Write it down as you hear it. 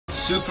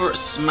Super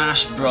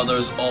Smash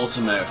Bros.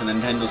 Ultimate for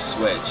Nintendo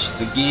Switch,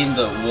 the game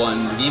that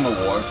won the Game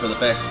Award for the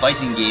best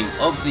fighting game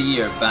of the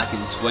year back in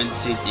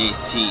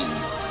 2018,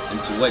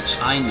 and to which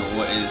I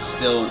know is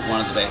still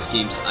one of the best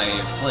games I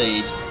have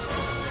played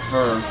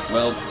for,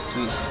 well,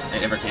 since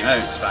it ever came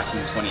out back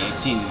in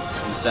 2018 in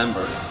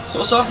December. So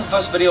we'll start off the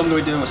first video I'm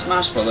going to be doing with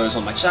Smash Bros.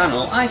 On my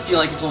channel. I feel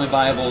like it's only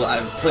viable that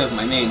I play with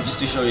my main just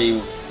to show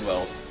you,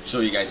 well,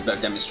 show you guys a bit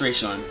of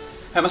demonstration on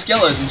how my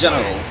skill is in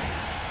general.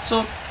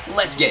 So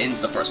let's get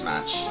into the first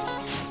match.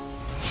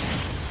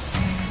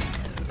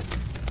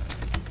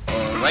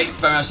 Alright,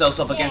 found ourselves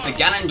up against a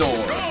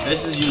Ganondorf.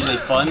 This is usually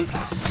fun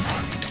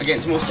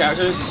against most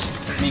characters.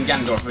 I mean,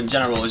 Ganondorf in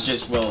general is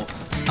just, well,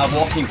 a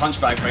walking punch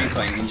bag for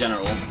Inkling in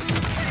general.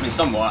 I mean,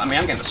 somewhat. I mean,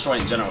 I'm getting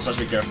destroyed in general, so I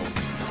should be careful.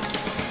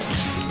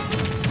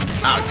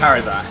 Ah, I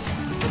parried that.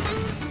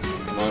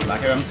 Come on,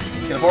 back at him.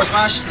 Get a forward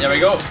smash. There we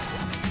go.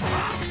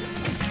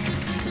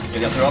 Get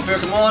the up throw up here.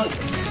 Come on.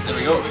 There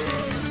we go.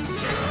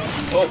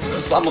 Oh,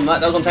 spam on that.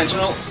 That was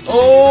intentional.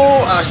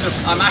 Oh,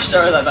 I mashed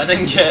out of that, but I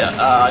didn't get.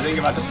 I didn't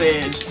get back to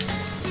stage.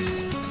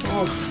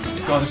 Oh,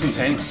 God, this is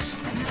intense.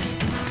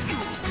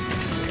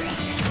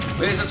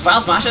 Wait, is this final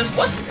smashes?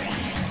 What?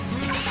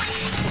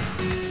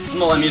 I'm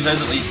not letting me use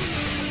those at least.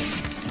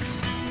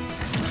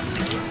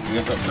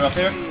 You gonna throw up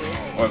here?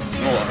 Or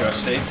roll up here, I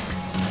should say.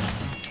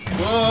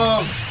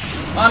 Whoa!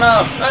 Oh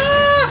no!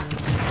 Ah!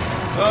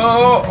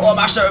 Oh, I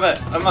mashed out of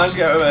it! I managed to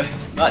get out of it.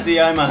 That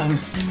DI man.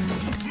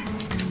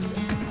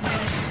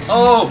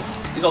 Oh!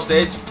 He's off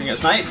stage. Can you get a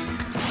snipe?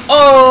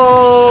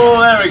 Oh!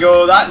 There we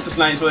go. That's the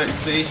snipe split,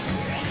 see?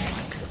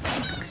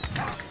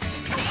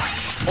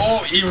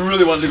 Oh, he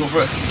really wanted to go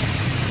for it.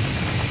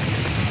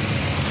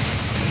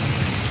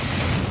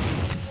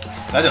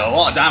 That did a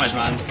lot of damage,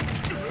 man.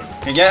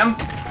 Can you get him?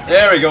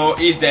 There we go.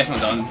 He's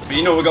definitely done. But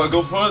you know we gotta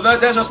go for the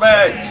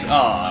disrespect.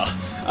 Ah,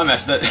 I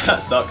missed it.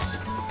 That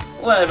sucks.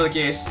 Whatever the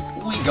case,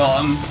 we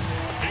got him.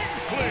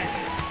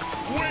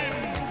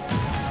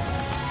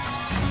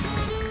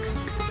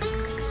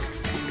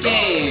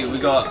 Okay, we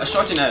got a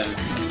shorty now.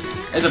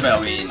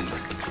 Isabelle,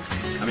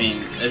 I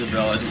mean,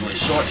 Isabelle isn't really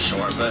short,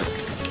 but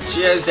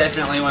she is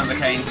definitely one of the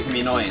kinds that can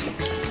be annoying.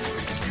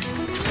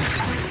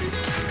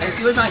 I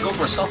see what you're trying to go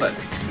for. Stop it.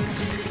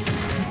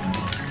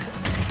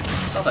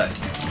 Stop it.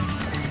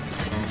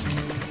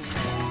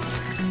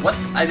 What?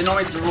 I did not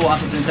make the roll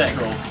after doing tech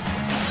roll.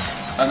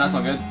 Oh, that's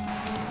not good.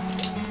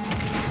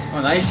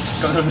 Oh, nice.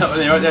 Got him out in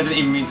the air. I didn't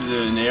even mean to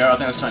do it in the air. I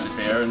think I was trying to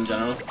fair in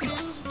general.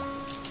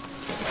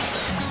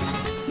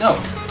 No.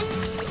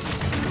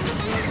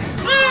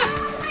 Ah!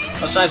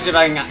 I was trying to see if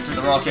I can activate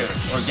the rocket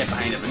or get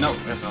behind it, but no,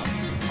 it's not.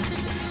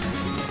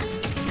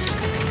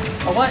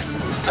 Oh, what?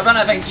 I ran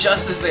out of ink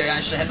just as I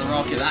actually hit the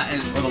rocket. That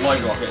is, or the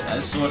Lloyd rocket. That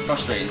is so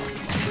frustrating.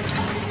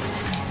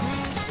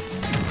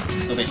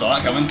 Don't think I saw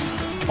that coming.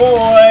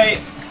 Boy!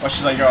 Or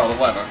she's like girl or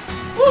whatever.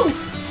 Woo!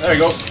 There we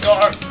go.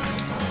 Got her.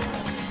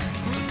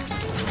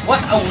 What?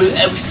 Oh,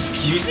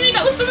 excuse me?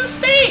 That was through the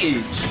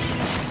stage!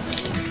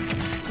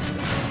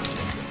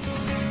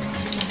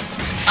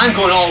 I'm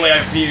going all the way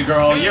out for you,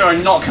 girl. You are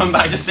not coming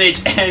back to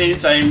stage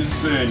anytime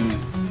soon.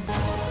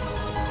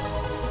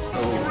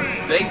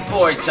 Oh, big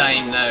boy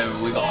time now.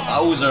 We got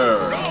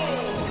Bowser.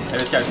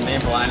 This character's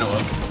name for all I know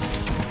of.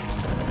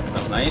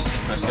 That's nice.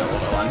 Nice to get a little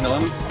bit of land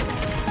on him.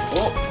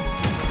 Oh!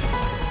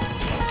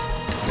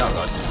 Oh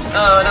god.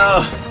 Oh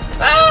no!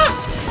 Ah!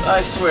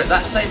 I swear,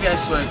 that side B, I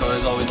swear God,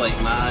 is always like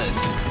mad.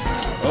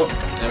 Oh,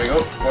 there we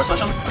go. Forward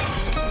smash him.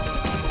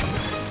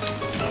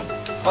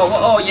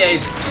 Oh yeah, he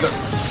goes.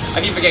 I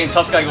keep forgetting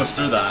tough guy goes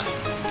through that.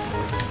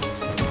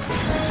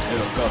 There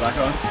we go, back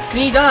on. Can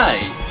he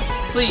die?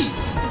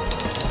 Please.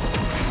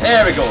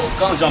 There we go.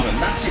 Got him jumping.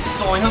 That chick's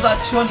so annoying. How's that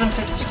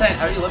 250%?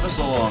 How do you live for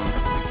so long?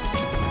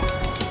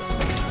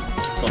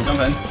 Got him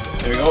jumping.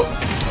 There we go.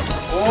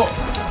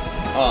 Oh!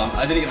 Oh,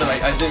 I didn't get the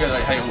right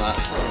height on that.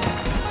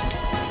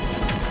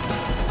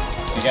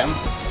 Can you get him?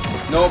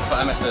 Nope,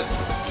 I missed it.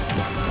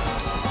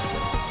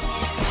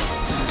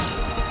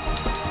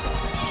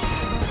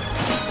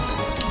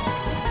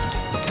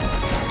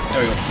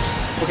 There we go.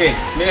 Okay,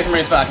 maybe I can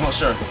race back, I'm not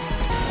sure.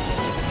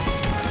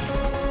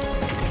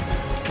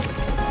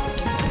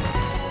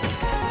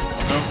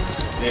 No,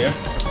 there.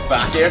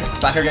 Back here.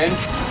 Back again.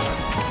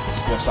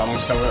 Close that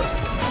one's cover it.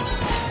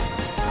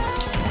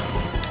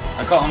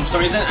 I caught him for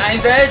some reason, and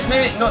he's dead!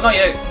 Maybe? No, not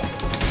yet.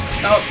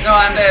 No,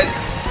 I'm dead.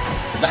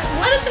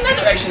 Why that's in that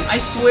direction? I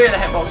swear the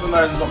hitbox on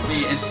those up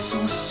B is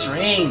so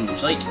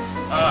strange. Like,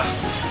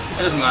 it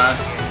doesn't matter.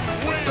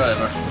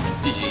 Whatever.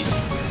 GG's.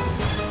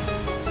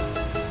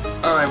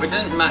 Alright, we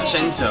didn't match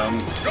into him.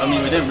 I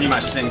mean, we didn't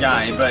rematch the same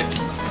guy, but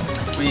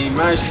we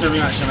managed to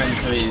rematch him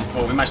into.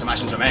 Well, we managed to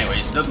match into him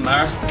anyways, but it doesn't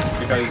matter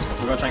because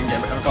we're gonna try and get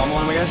a bit of a combo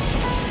on him, I guess.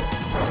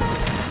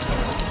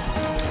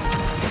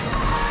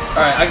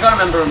 Alright, I gotta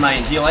remember in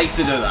mind, he likes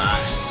to do that,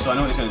 so I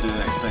know what he's gonna do the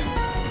next time.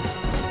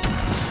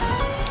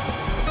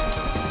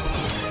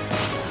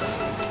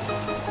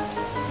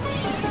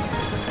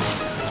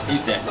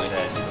 He's definitely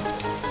dead.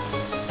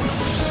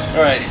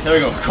 Alright, there we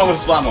go. Combo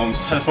splat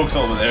bombs. Had to focus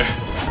a little bit there,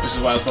 which is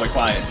why I was probably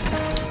quiet.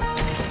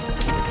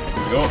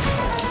 we go.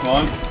 Come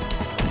on.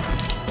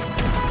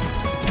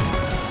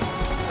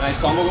 Nice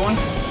combo going.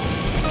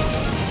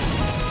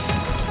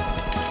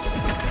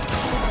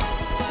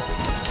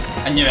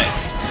 I knew it.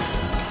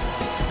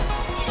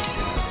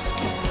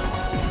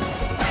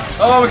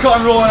 Oh, we caught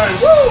him rolling in.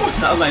 Woo!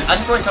 That was nice.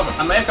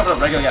 I might have covered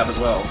up regular gap as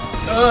well.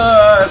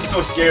 This is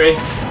so scary.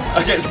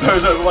 I get his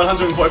powers out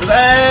 140%.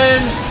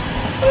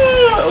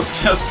 That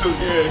was just so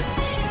scary.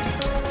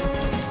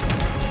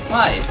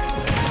 Why?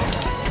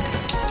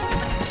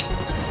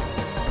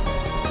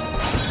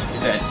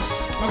 He's dead.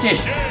 Okay.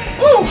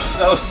 Woo!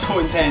 That was so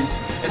intense.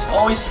 It's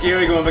always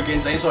scary going up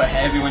against any sort of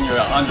heavy when you're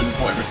at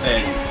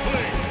 140%.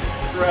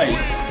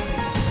 Christ.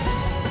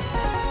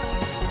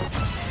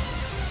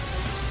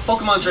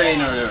 Pokemon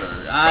Trainer.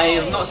 I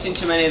have not seen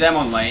too many of them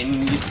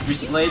online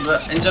recently,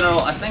 but in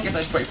general, I think it's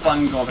actually pretty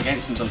fun going up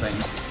against them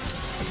sometimes.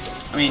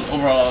 I mean,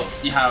 overall,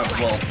 you have,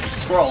 well,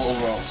 Squirtle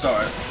overall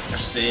start, I should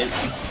say.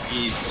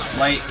 He's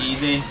light,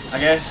 easy, I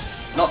guess.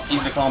 Not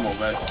easy to combo,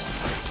 but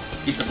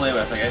easy to play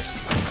with, I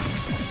guess.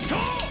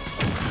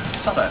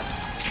 Stop it.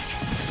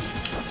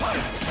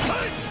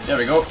 There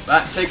we go.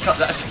 That's a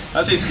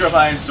screw up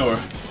Ivysaur.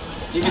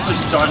 You can switch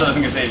to Charge, that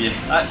isn't going to save you.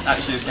 That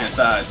actually is kind of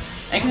sad.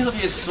 Inkling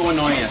is so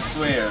annoying, I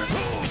swear.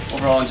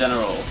 Overall, in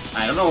general.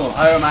 I don't know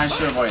how I managed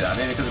to avoid that.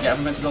 Maybe because of gap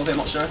invincibility, I'm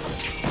not sure.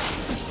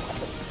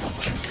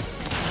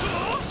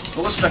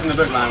 But what's tricking the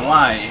book, man?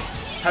 Why?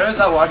 How does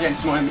that work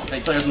against more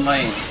like, players in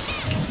line?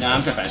 Nah,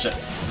 I'm just gonna finish it.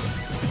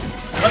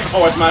 Went the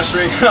forward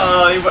mastery.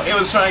 Oh, he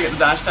was trying to get the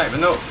dash attack, but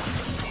no.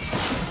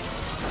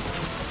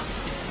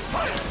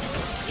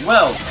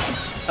 Well,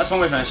 that's one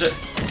way to finish it.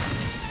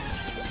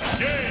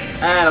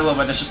 And a little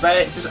bit of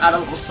disrespect. Just add a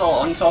little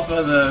salt on top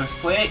of the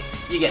plate.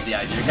 You get the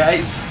idea,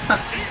 guys.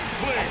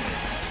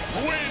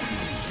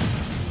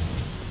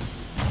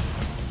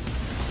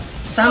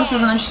 Samus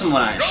is an interesting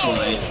one,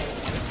 actually.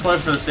 Probably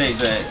for the sake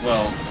that,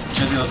 well, she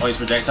doesn't all these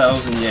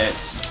projectiles, and yet...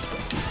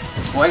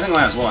 Well, I think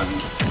mine has one.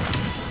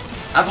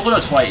 I've rolled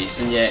her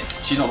twice, and yet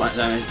she's not max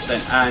damage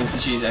percent, and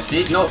she's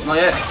SD. Nope, not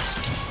yet.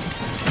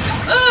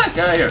 Ah,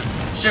 get out of here.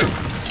 Shoot.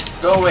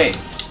 Go away.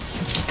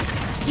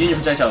 You and your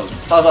projectiles.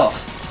 Buzz off.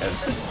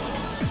 Yes.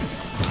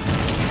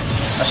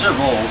 I should have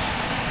rolled.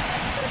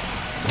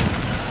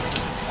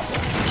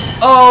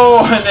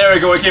 Oh, and there we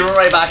go. We came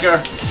right back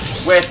here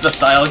with the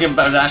style. Give him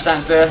a bit of dash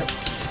dance there.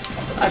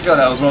 I feel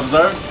that was well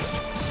deserved.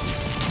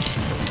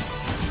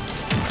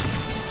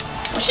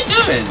 What's she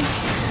doing?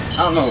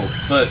 I don't know,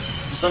 but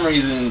for some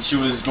reason she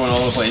was going all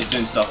over the place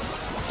doing stuff.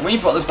 And when you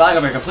brought this bag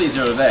up, a complete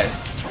 0 to death.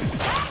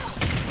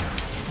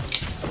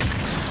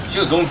 She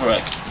was going for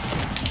it.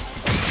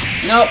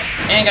 Nope,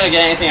 ain't gonna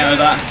get anything out of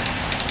that.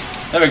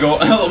 There we go,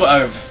 a little bit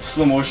of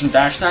slow motion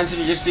dash dance if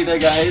you just see that,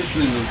 guys.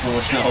 In the slow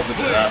motion, I'll have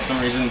to do that for some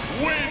reason.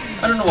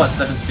 I don't know what's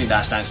the difference between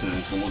dash dancing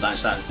and slow mo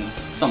dash dancing.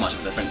 It's not much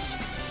of a difference.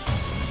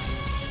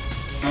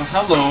 Well,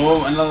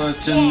 hello, another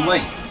Toon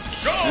Link.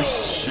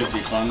 This should be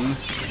fun.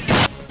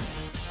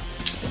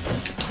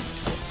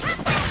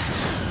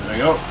 There we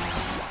go.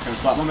 Can we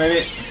spot one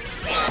maybe?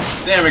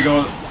 There we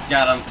go.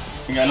 Got him.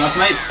 We got a nice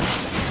knife.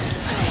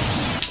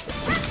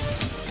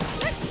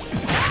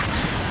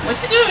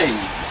 What's he doing?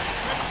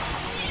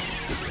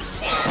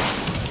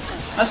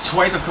 That's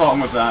twice I've caught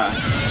him with that.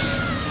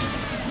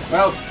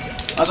 Well,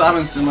 that's what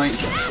happens to Mike.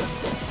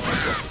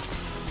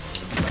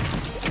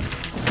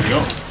 There we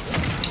go.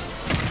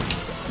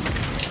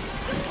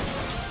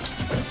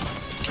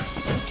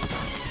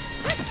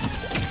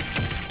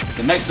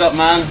 The mix up,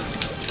 man.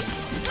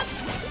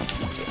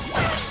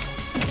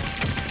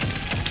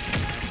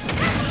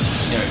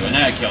 There we go,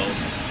 now it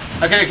kills.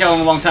 I could have killed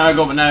him a long time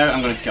ago, but now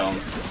I'm going to kill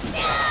him.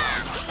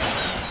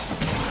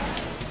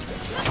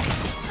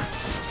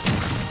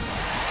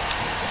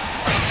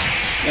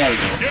 There we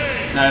go.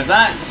 Now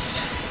that's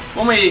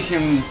one way you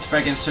can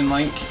fight against Toon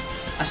Link.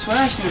 I swear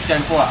I've seen this guy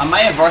before. I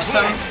might have versed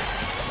him.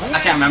 I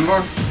can't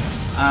remember.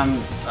 I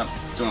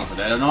don't know if I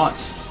did or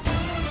not.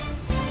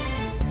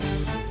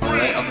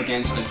 Alright, up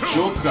against a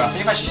Joker. I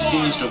think I've actually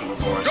seen this Joker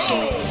before, so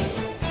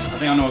I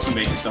think I know some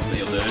basic stuff that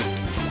he'll do.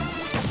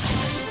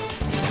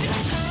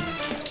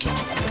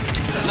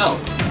 No.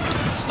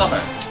 Stop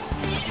it.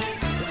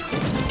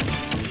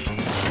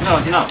 No,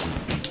 it's enough.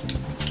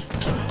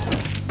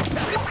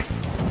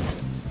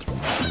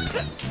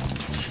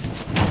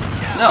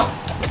 No!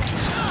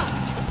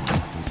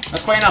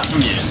 That's quite enough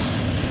from you.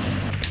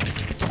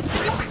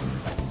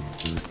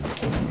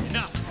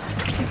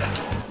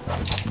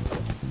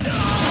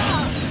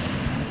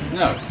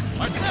 No.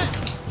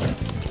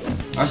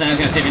 Arsene is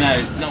gonna save you now.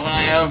 No,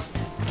 I have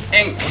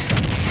ink!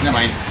 Never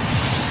mind.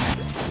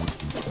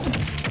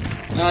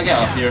 No, get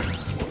off here.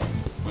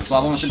 One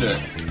slap one should do it.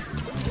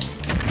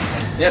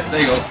 Yep, there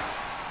you go.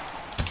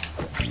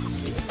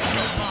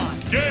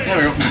 There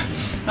we go.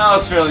 That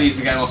was fairly easy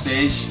to get off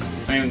stage.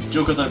 I mean,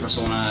 Joker without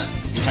Persona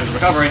in terms of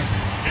recovery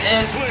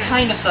is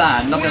kinda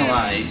sad, not gonna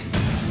lie.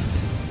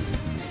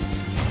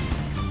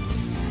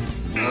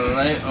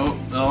 Alright, oh,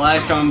 the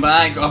lag's coming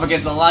back, up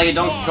against the laggy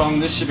Donkey Kong,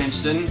 this should be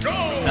interesting.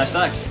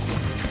 Hashtag.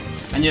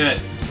 I knew it.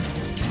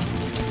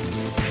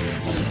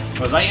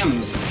 Where's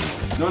items?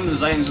 Knowing the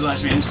designs will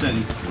actually be interesting.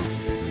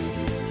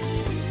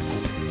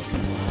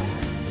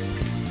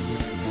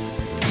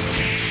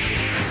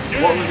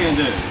 What was he going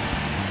to do?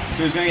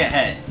 He was going to get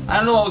hit. I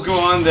don't know what was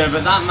going on there,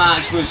 but that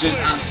match was just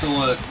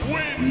absolute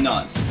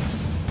nuts.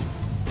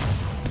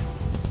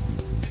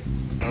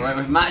 Alright,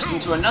 we've matched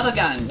into another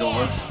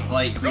Ganondorf,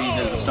 like we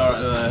did at the start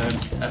of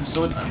the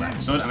episode. I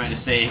meant to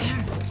say,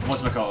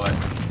 whatchamacallit,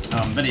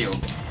 video.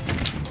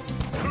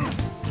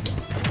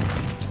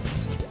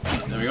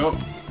 There we go.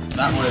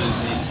 That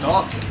was easy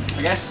stock,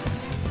 I guess.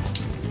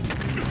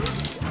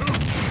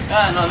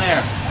 Ah, not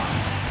there.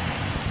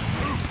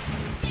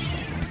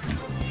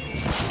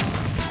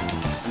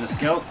 And this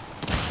kill.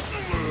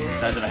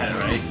 That's if I hit it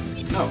right.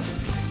 No.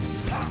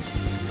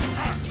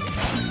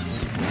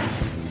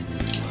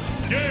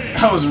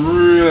 I was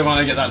really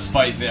wanting to get that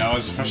spike there. I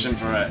was pushing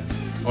for it.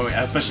 Well,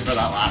 especially for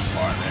that last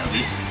part there, at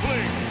least.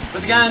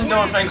 But the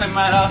Ganondorf Inkling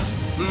meta,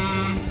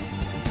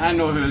 I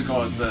know who's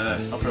got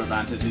the upper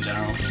advantage in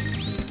general.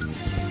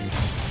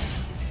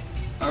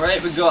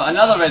 Alright, we've got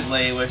another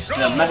Ridley with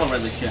the Metal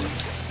Ridley skin,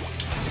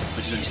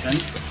 which is interesting.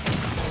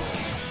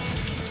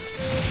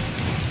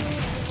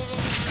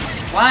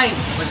 Why?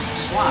 But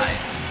just why?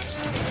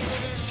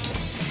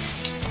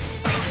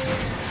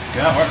 Okay,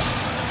 that works.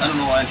 I don't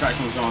know what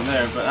interaction was going on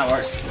there, but that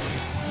works.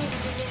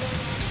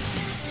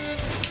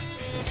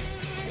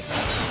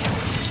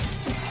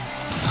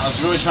 I was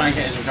really trying to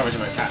get his recovery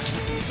to a cat,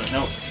 but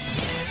nope.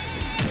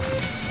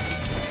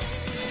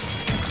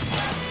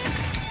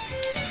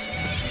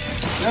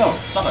 No,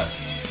 stop it.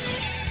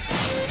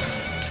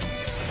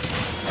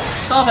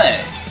 Stop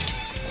it!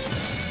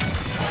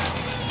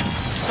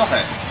 Stop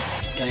it!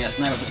 Can I get a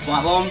snipe with this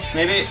plant bomb?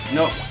 Maybe?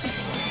 Nope.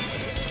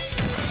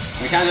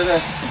 We can't do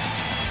this.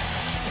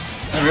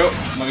 There we go.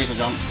 I'm gonna use my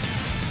jump.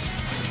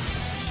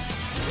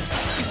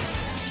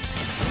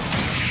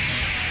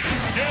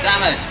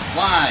 Damn it!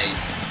 Why?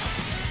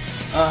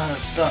 Ah, that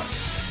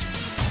sucks.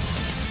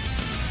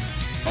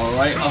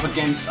 Alright, up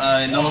against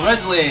another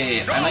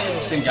Ridley. I might be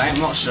the same guy, I'm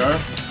not sure.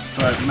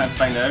 But we might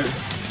find out.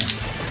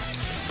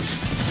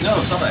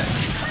 No, stop it.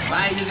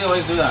 Why does he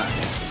always do that?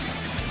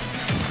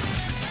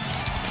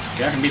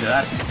 Okay, I can beat it,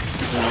 that's good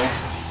to know.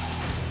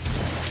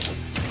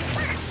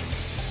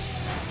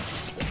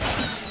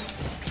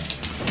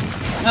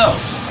 No!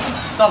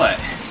 Stop it!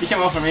 You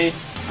came off for me,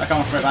 I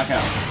come off right back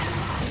out.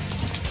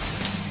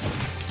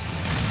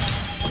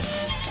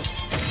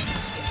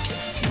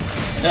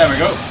 There we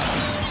go.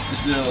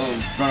 Just a little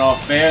run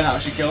off fair and that'll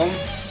actually kill him.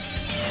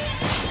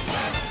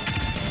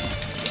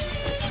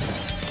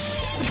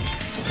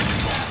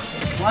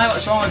 Why?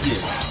 What's wrong with you?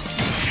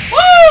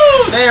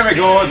 Woo! There we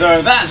go,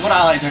 there. That's what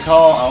I like to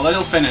call a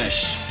little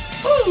finish.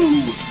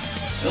 Woo!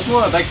 It was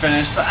more of a big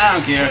finish, but I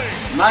don't care.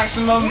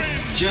 Maximum,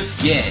 just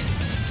get.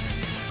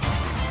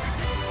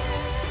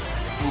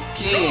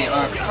 Okay,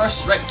 our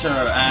first Richter,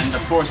 and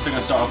of course they're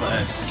gonna start off with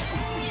this.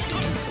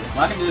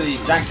 Well, I can do the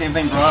exact same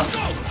thing, bro.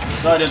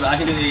 Sorry, dude, but I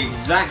can do the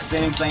exact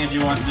same thing if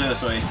you want to do it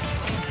this way.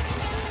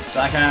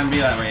 So I can be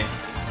that way.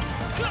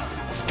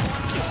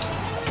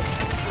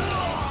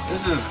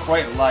 This is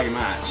quite a laggy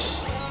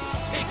match.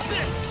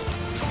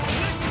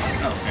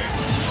 Okay.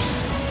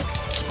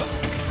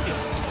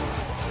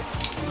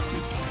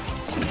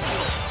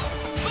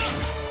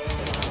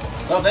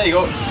 Oh, there you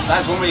go.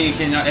 That's one way you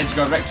can edge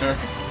guard Richter.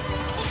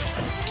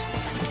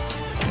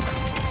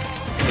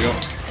 Here we go.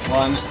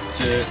 1,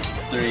 2,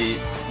 3.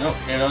 Nope,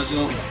 here we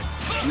go.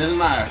 It doesn't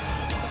matter.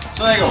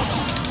 So there you go.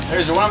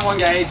 There's a one-on-one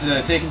guide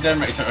to taking down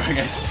Richter, I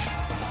guess.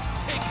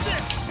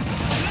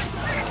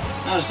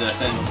 I'll just do this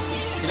then.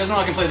 He doesn't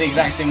know I can play the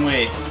exact same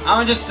way. I'm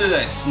gonna just do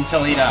this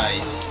until he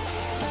dies.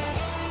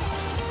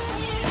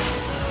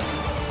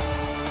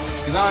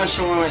 Because I'm gonna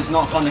show him it's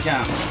not fun to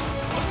camp.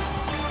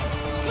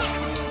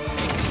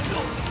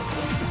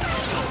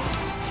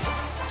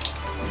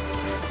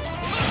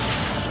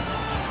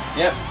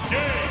 Yep.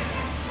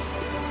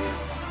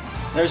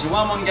 There's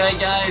one guide,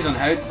 guys, on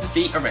how to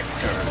defeat a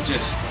Richter.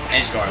 Just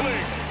edgeguard.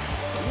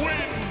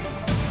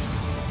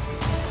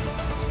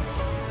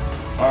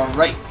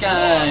 Alright,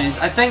 guys.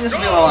 I think this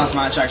will be our last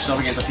match actually up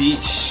against a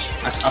Peach.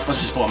 I thought I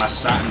just pulled a Master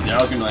Saturn there. I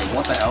was gonna be like,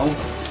 what the hell?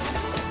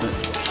 But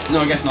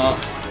no, I guess not.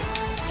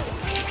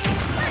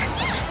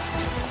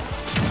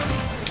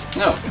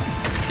 No.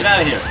 Get out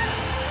of here.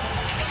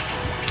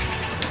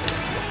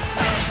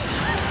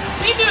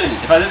 What are you doing?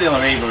 If I did the other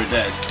way, we were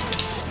dead.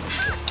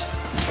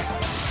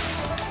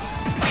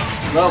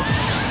 Well,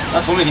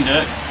 that's one we can do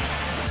it.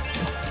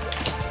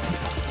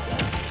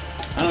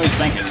 I know what he's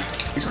thinking.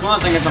 He's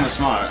clearly thinking something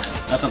smart.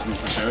 That's something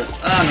for sure.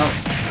 Ah, no.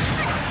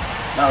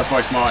 That was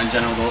probably smart in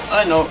general, though.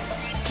 I know.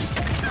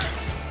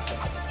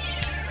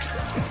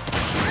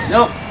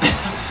 Nope.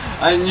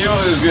 I knew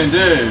what he was going to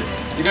do.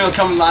 You're going to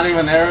come landing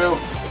with an aerial?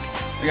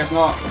 I guess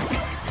not.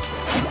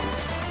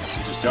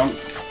 Just jump.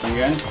 Jump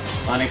again.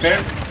 Landing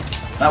fair.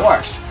 That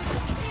works.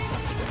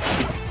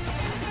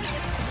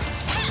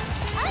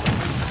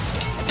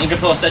 Ain't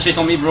gonna pull a stitch face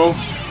on me, bro.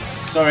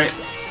 Sorry.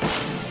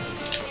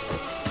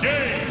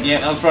 Yeah,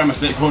 that was probably a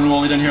mistake going all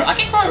the way down here. I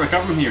can probably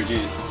recover from here,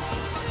 dude.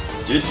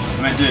 Dude?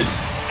 I meant dude.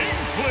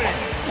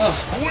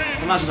 Oh,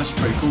 the match was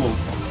actually pretty cool.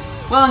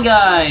 Well then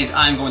guys,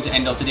 I'm going to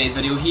end off today's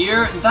video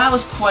here. That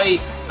was quite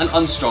an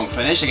unstrong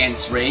finish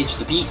against Rage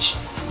the Peach,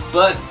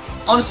 but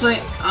honestly,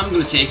 I'm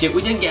going to take it.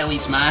 We didn't get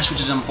Elite Smash, which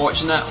is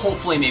unfortunate.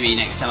 Hopefully maybe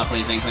next time I play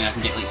Inkling I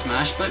can get Elite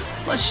Smash, but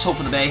let's just hope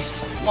for the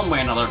best. One way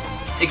or another,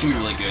 it can be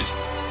really good.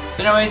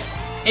 But anyways,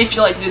 if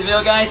you liked today's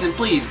video guys, then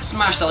please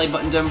smash that like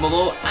button down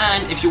below,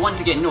 and if you want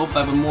to get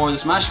notified when more of the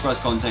Smash Bros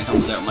content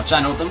comes out on my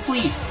channel, then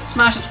please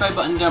smash the subscribe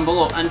button down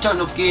below and turn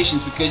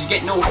notifications because you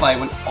get notified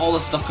when all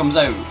this stuff comes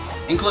out,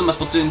 including my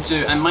Splatoon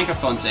 2 and Minecraft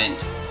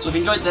content. So if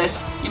you enjoyed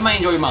this, you might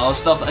enjoy my other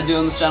stuff that I do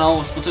on this channel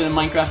with Splatoon and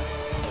Minecraft.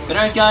 But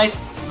anyways guys,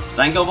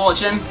 thank you all for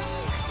watching.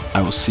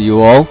 I will see you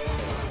all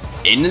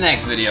in the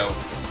next video.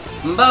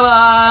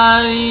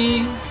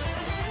 Bye bye!